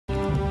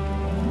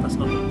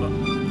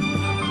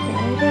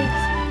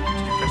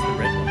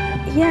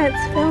Yeah,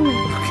 it's filming.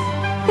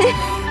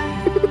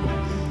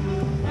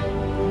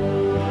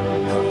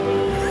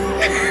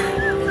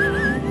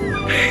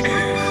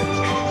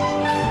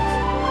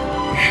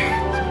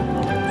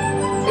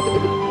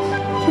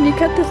 Can you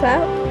cut this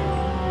out?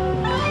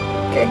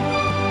 Okay.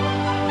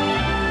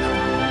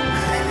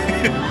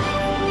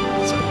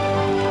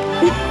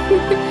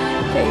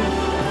 Okay.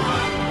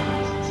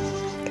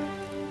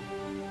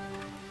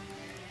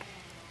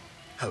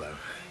 Hello.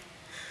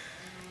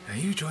 Now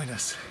you join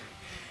us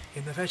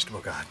in the vegetable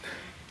garden.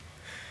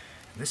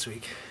 And this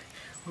week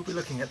we'll be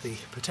looking at the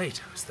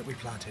potatoes that we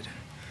planted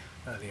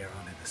earlier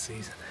on in the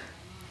season.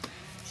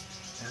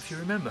 Now if you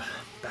remember,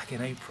 back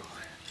in April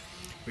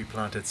we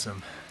planted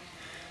some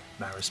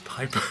Maris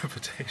Piper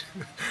potatoes.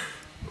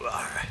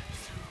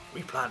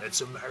 We planted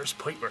some Maris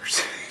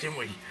Pipers, didn't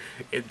we?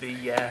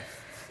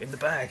 In the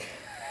bag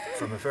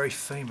from a very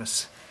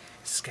famous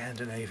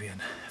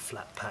Scandinavian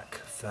flat pack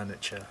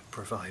furniture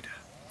provider,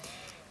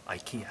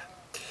 Ikea.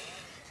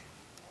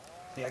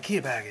 The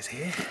Ikea bag is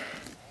here.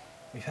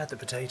 We've had the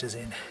potatoes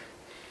in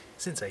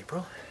since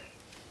April.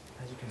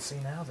 As you can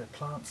see now, the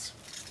plants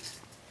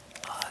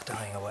are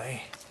dying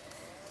away.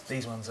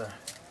 These ones are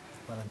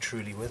well and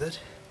truly withered.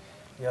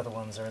 The other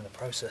ones are in the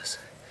process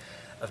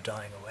of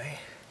dying away.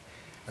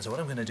 And so what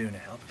I'm going to do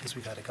now, because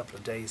we've had a couple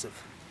of days of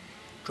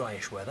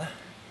dryish weather,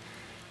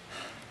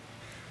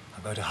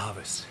 I'm going to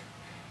harvest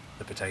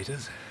the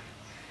potatoes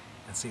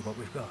and see what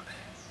we've got.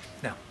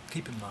 Now,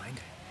 keep in mind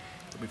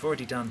that we've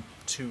already done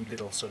two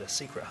little sort of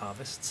secret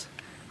harvests.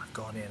 I've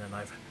gone in and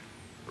I've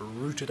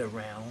rooted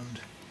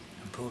around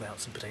and pulled out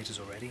some potatoes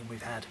already, and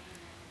we've had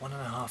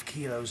 1.5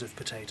 kilos of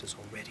potatoes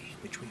already,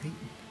 which we've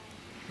eaten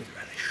with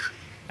relish.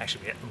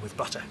 Actually, we ate them with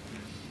butter.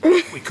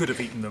 We could have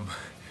eaten them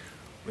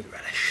with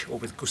relish or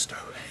with gusto.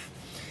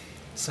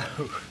 So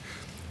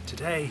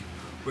today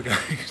we're going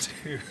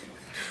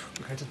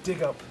to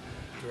dig up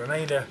the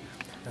remainder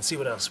and see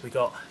what else we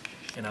got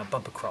in our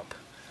bumper crop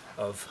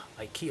of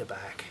Ikea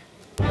bag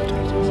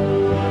potatoes.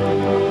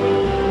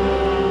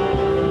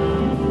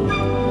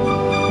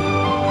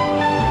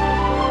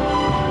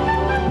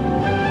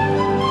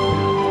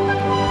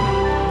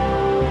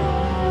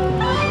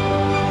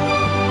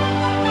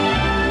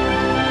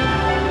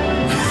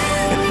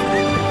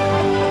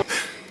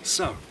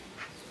 So,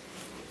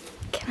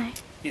 Can I?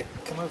 yeah,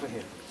 come over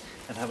here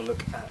and have a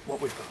look at what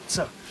we've got.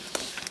 So,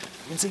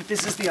 you can see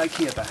this is the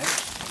Ikea bag,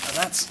 and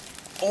that's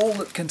all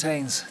that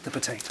contains the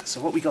potatoes. So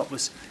what we got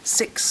was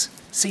 6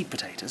 seed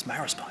potatoes,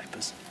 Maris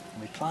Pipers,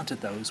 and we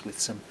planted those with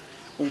some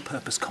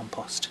all-purpose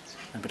compost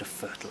and a bit of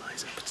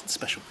fertiliser,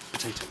 special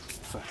potato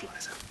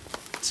fertiliser,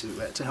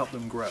 to help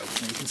them grow.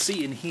 And you can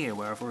see in here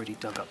where I've already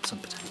dug up some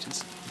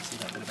potatoes. You can see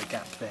that bit of a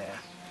gap there.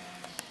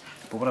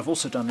 But what I've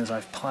also done is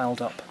I've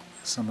piled up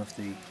some of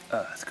the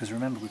earth, because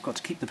remember, we've got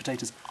to keep the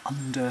potatoes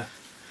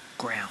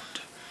underground,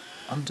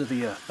 under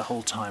the earth the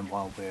whole time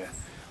while we're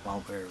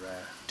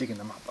digging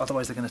them up.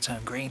 Otherwise they're going to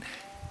turn green.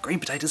 Green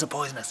potatoes are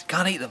poisonous. You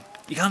can't eat them.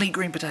 You can't eat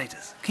green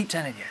potatoes. Keep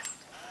telling you.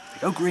 They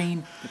go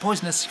green, they're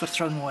poisonous, you've got to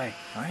throw them away.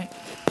 Alright?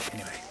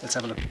 Anyway, let's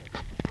have a look.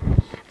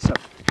 So,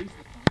 these are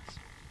the plants.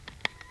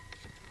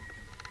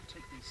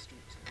 Take these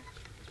stalks out.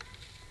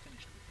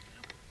 Finished with them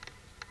now.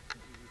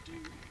 What we will do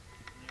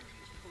now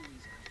is pull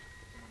these out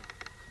and then I'll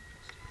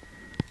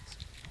compost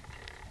it.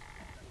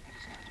 That will give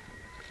us an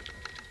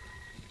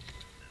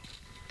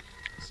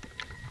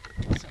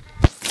idea. So,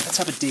 let's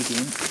have a dig in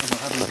and we'll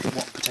have a look at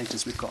what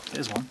potatoes we've got.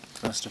 There's one,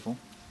 first of all.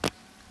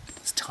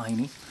 It's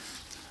tiny.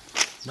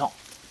 Not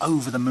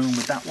over the moon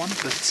with that one,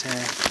 but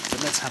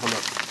let's have a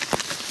look.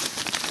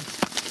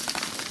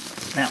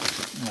 Now,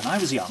 when I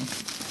was young,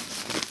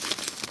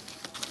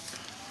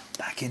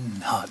 back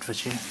in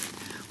Hertfordshire,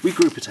 we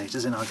grew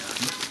potatoes in our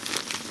garden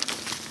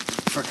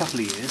for a couple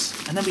of years,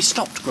 and then we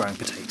stopped growing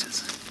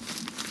potatoes.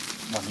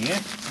 One year,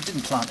 I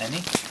didn't plant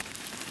any,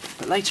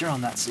 but later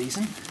on that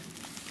season,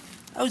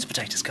 loads of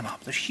potatoes come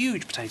up. There's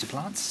huge potato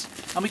plants,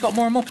 and we got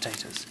more and more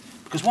potatoes.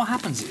 Because what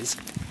happens is,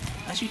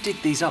 as you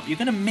dig these up, you're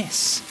going to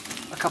miss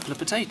a couple of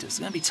potatoes. There's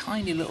going to be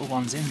tiny little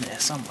ones in there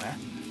somewhere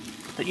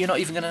that you're not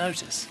even going to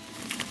notice.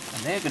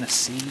 And they're going to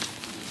seed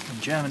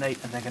and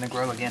germinate, and they're going to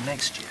grow again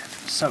next year.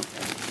 So,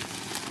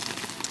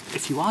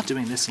 if you are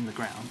doing this in the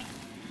ground,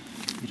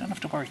 you don't have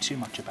to worry too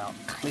much about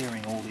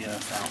clearing all the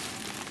earth out.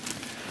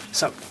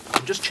 So,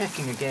 I'm just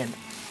checking again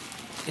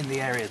in the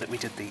area that we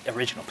did the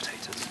original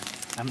potatoes.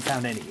 I haven't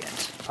found any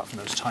yet, apart from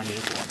those tiny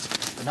little ones.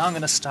 But now I'm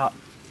going to start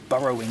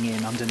burrowing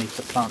in underneath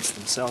the plants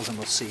themselves, and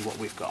we'll see what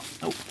we've got.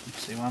 Oh,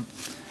 see one?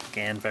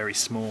 Again, very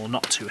small,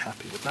 not too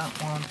happy with that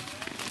one.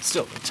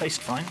 Still, it tastes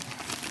fine.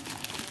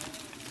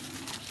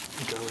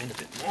 Go in a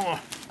bit more.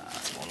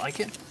 That's more like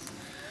it.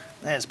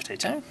 There's a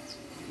potato.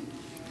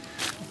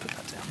 I'll put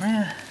that down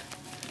there.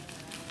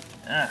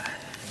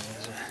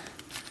 There's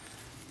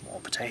more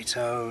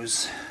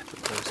potatoes.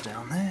 Put those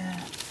down there.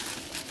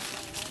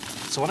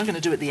 So what I'm going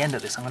to do at the end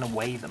of this, I'm going to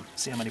weigh them,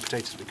 see how many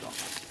potatoes we've got.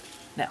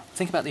 Now,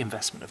 think about the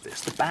investment of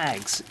this. The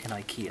bags in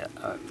Ikea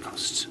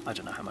cost, I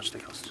don't know how much they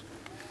cost.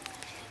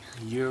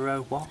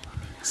 Euro what?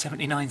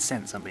 79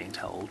 cents, I'm being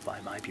told by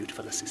my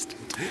beautiful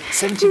assistant.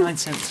 79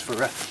 cents for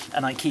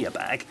an Ikea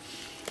bag.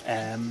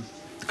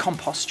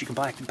 Compost, you can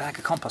buy a bag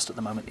of compost at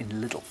the moment in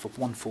Lidl for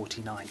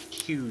 £1.49.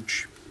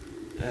 Huge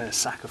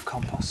sack of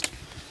compost.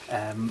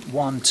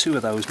 1-2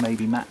 of those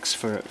maybe max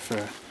for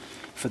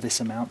this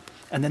amount.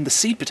 And then the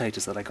seed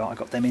potatoes that I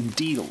got them in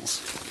deals,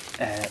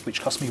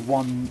 which cost me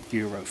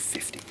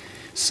 €1.50.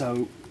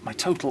 So my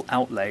total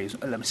outlay,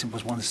 let me see,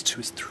 was 1,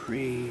 2,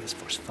 3,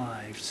 4,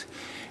 5,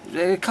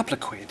 a couple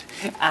of quid,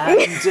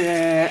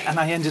 and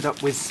I ended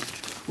up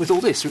with all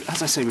this.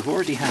 As I say, we've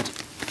already had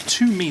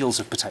 2 meals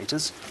of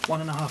potatoes,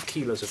 1.5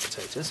 kilos of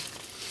potatoes,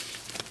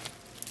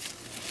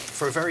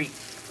 for a very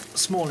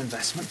small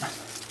investment.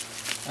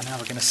 And now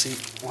we're going to see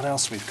what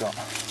else we've got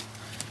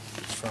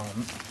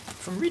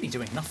from really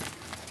doing nothing.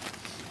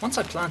 Once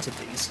I planted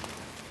these,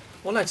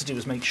 all I had to do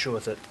was make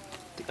sure that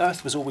the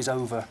earth was always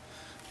over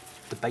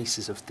the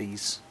bases of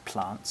these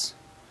plants.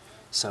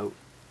 So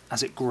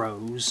as it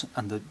grows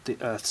and the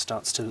earth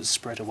starts to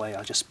spread away,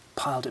 I just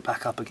piled it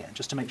back up again,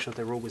 just to make sure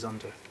they're always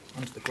under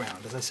the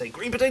ground. As I say,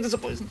 green potatoes are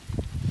poison.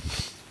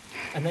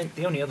 And then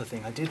the only other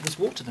thing I did was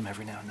water them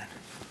every now and then.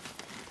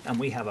 And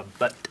we have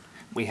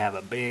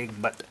a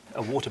big butt,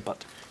 a water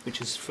butt,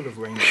 which is full of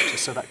rainwater,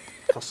 so that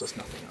costs us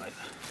nothing either.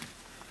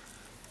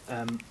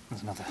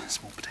 There's another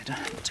small potato,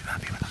 not too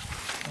happy with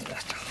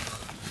that.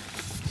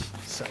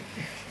 So,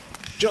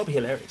 it'll be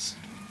hilarious,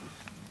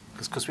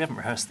 because we haven't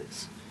rehearsed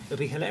this. It'll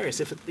be hilarious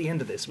if at the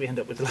end of this we end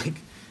up with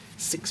like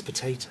 6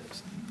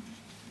 potatoes.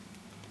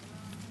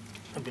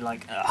 I'd be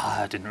like,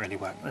 it didn't really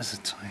work. There's a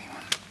tiny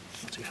one.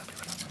 Not too happy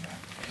with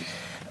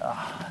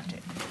that.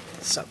 Dear.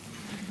 So,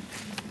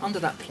 under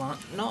that plant,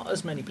 not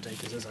as many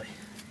potatoes as I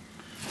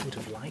would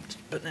have liked,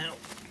 but now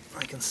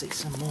I can see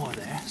some more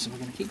there, so we're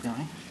going to keep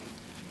going.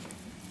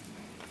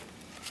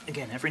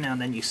 Again, every now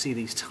and then you see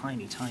these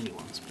tiny, tiny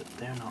ones, but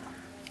they're not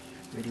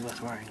really worth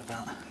worrying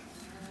about.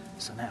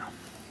 So now,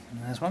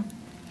 there's one.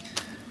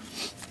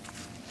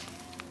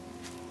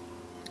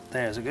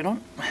 There's a good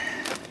one.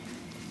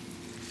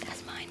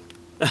 That's mine.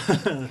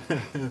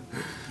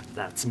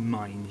 That's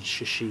mine,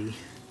 Shishi.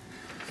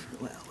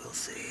 Well, we'll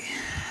see.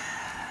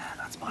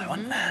 That's my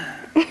one.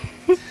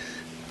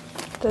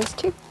 Those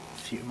 2. A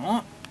few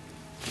more.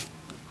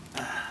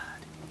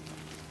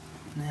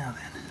 Now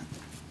then,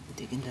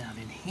 digging down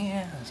in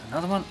here, there's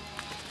another one.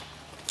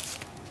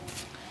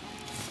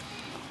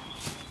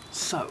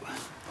 So,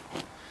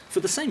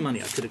 for the same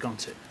money I could have gone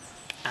to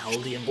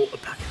Aldi and bought a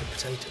packet of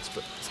potatoes,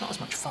 but it's not as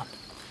much fun.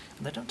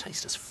 And they don't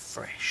taste as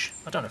fresh.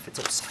 I don't know if it's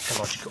all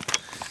psychological,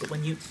 but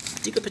when you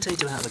dig a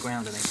potato out of the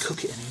ground and then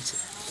cook it and eat it,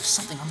 there's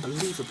something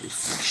unbelievably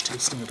fresh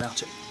tasting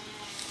about it.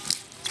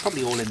 It's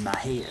probably all in my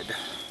head,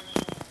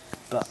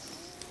 but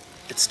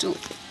it's still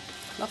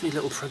a lovely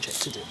little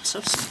project to do. It's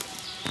so simple.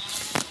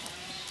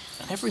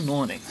 And every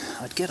morning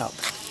I'd get up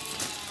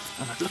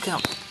and I'd look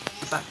out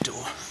the back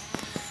door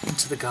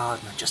into the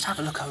garden and just have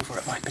a look over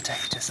at my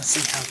potatoes and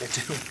see how they're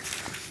doing.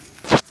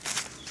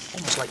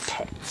 Almost like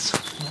pets,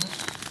 you know?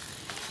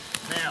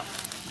 Now,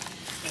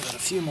 we've got a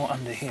few more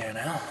under here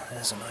now.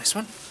 There's a nice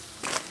one.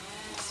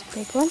 It's a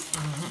big one.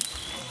 I'm going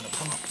to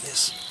pull up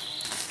this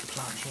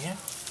plant here.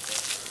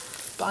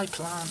 Bye,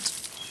 plant.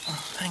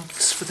 Oh,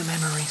 thanks for the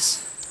memories.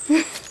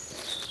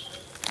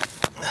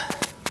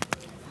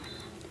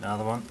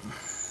 Another one.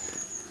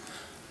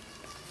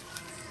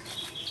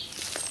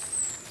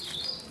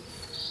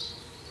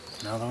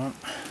 Another one.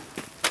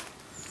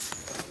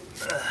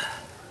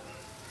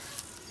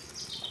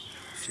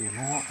 A few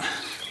more.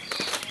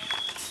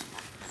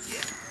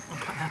 Yeah, I'm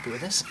quite happy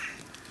with this.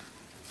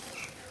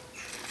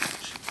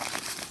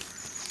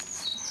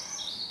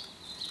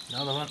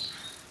 Another one.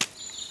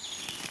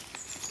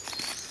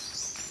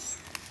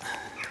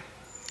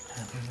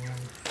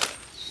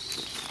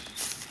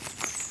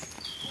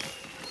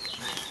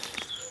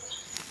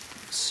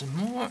 Some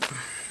more. Got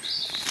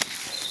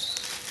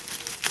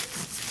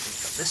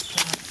this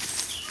plant.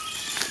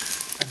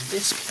 And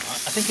this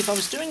plant. I think if I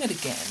was doing it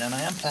again, and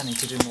I am planning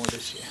to do more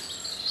this year.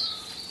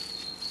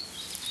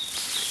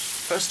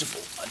 First of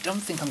all, I don't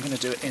think I'm going to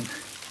do it in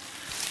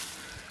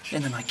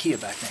an Ikea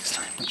bag next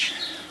time, which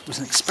was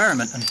an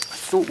experiment and I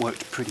thought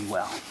worked pretty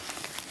well.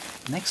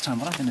 Next time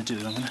what I'm going to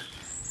do, I'm going to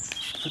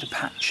put a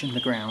patch in the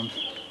ground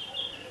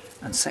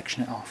and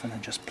section it off and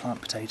then just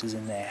plant potatoes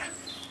in there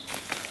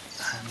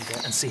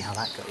and see how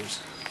that goes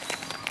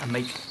and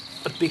make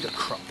a bigger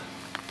crop.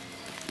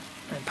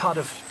 And part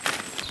of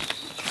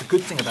the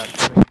good thing about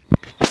doing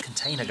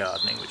container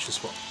gardening, which is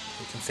what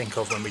we can think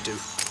of when we do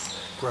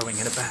growing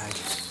in a bag,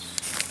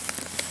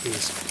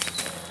 is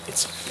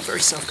it's very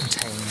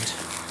self-contained.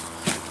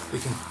 We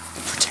can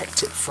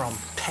protect it from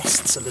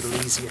pests a little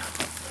easier,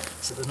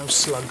 so there's no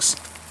slugs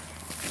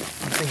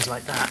and things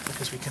like that,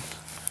 because we can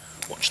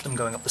watch them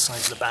going up the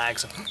sides of the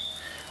bags and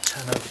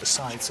turn over the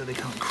sides so they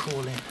can't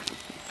crawl in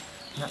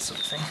and that sort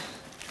of thing.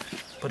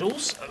 But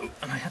also,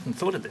 and I hadn't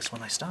thought of this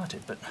when I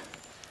started, but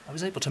I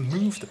was able to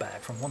move the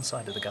bag from one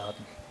side of the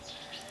garden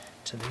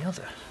to the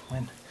other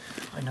when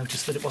I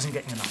noticed that it wasn't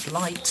getting enough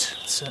light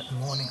certain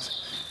mornings.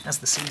 As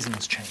the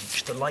seasons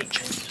change, the light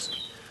changes.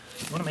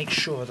 You want to make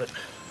sure that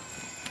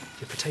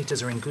your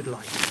potatoes are in good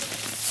light.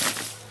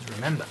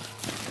 Remember,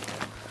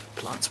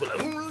 plants will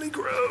only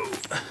grow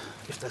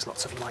if there's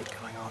lots of light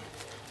going on.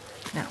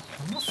 Now,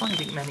 I'm not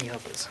finding many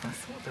others. I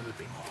thought there would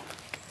be more.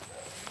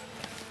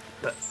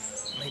 But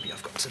maybe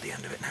I've got to the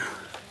end of it now.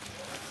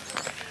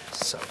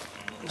 So,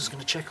 I'm just going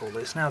to check all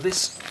this. Now,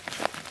 this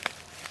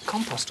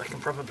compost, I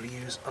can probably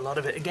use a lot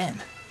of it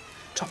again.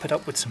 Top it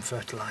up with some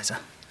fertiliser.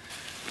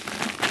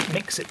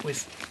 Mix it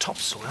with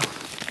topsoil.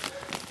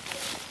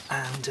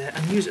 And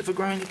use it for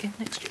growing again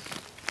next year.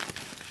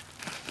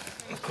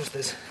 Of course,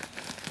 there's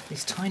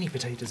these tiny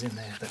potatoes in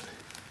there that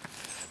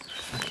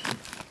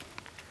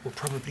will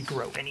probably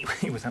grow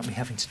anyway without me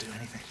having to do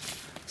anything.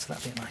 So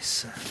that'd be a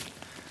nice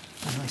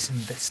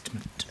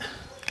investment.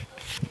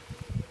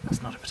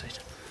 That's not a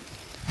potato.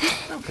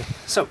 Okay,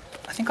 so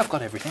I think I've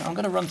got everything. I'm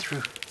going to run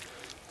through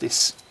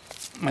this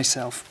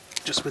myself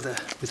just with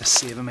a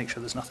sieve and make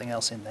sure there's nothing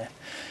else in there.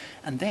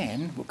 And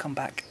then we'll come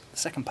back the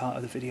second part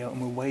of the video and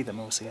we'll weigh them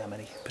and we'll see how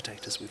many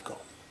potatoes we've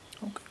got.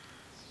 Okay.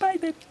 Bye,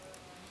 babe.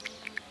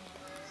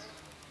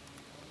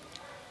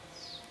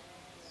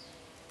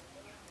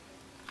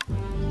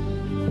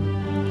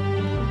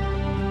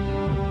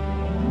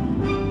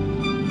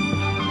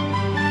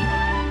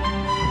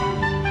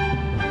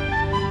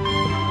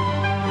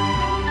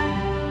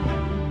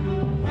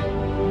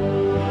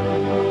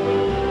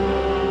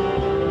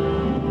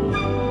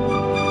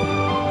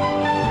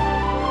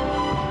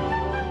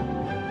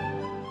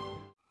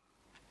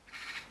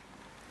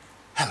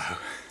 Hello.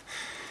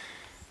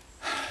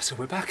 So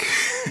we're back.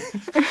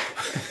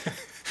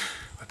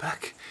 We're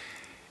back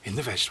in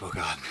the vegetable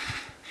garden.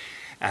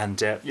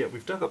 And yeah,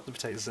 we've dug up the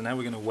potatoes and now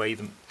we're going to weigh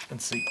them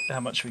and see how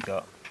much we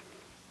got.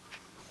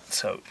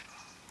 So,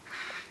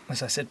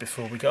 as I said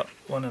before, we got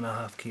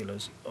 1.5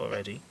 kilos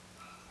already.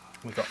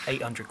 We got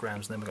 800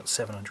 grams and then we got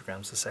 700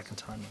 grams the second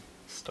time. I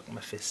stuck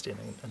my fist in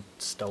and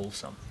stole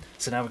some.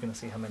 So now we're going to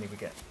see how many we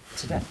get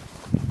today.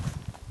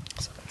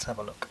 So let's have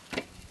a look.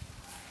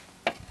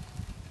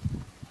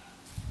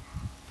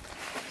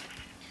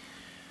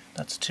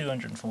 That's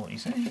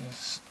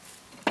 246.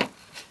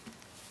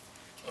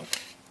 Oh.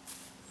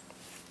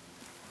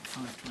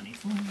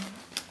 524.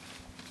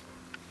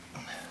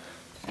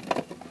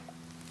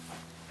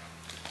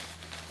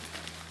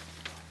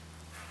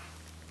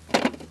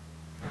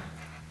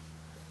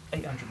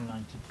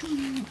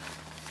 892.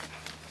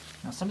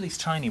 Now some of these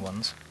tiny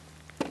ones,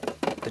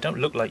 they don't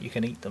look like you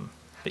can eat them,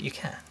 but you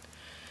can.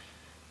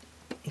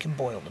 You can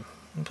boil them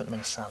and put them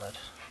in a salad.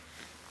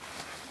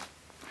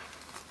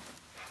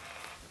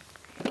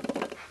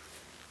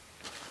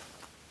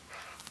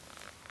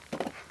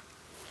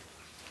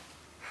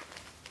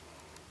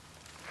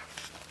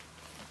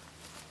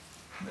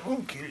 They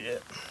won't kill you.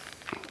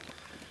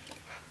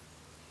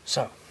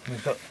 So,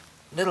 we've got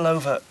a little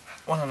over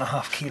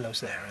 1.5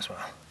 kilos there as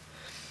well.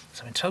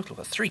 So in total,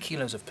 we've got 3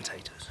 kilos of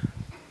potatoes,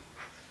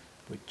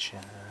 which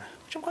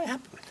I'm quite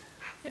happy with.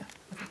 Yeah,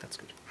 I think that's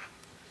good.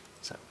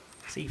 So,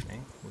 this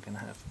evening, we're going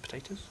to have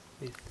potatoes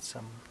with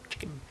some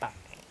chicken pie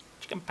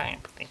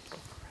potato.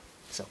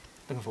 So,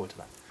 looking forward to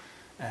that.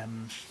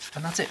 And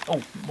that's it.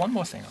 Oh, one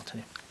more thing I'll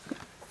tell you.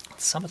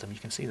 Some of them, you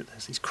can see that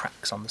there's these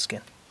cracks on the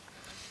skin.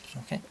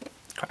 Okay?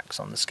 Cracks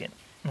on the skin,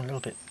 a little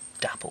bit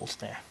dappled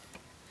there,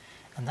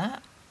 and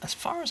that, as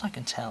far as I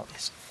can tell,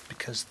 is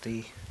because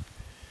I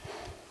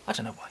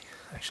don't know why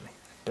actually,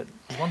 but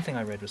one thing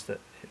I read was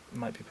that it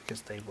might be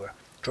because they were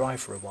dry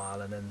for a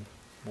while and then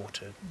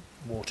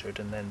watered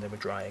and then they were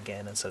dry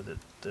again, and so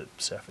the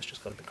surface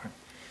just got a bit cracked.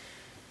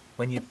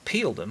 When you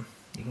peel them,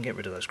 you can get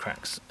rid of those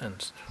cracks and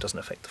it doesn't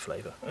affect the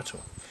flavour at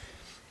all.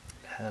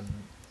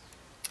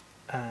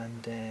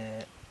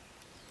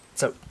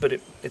 So, but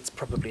it's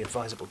probably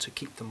advisable to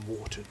keep them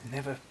watered,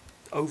 never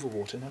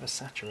overwater, never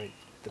saturate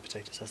the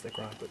potatoes as they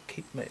grow, but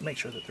make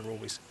sure that they're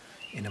always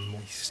in a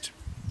moist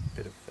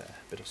bit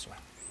of soil.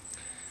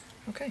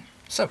 Okay,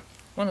 so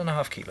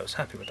 1.5 kilos,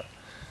 happy with that.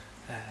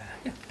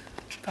 Yeah,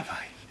 bye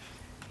bye.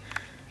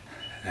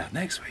 Now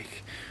next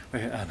week, oh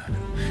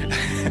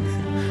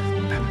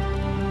no.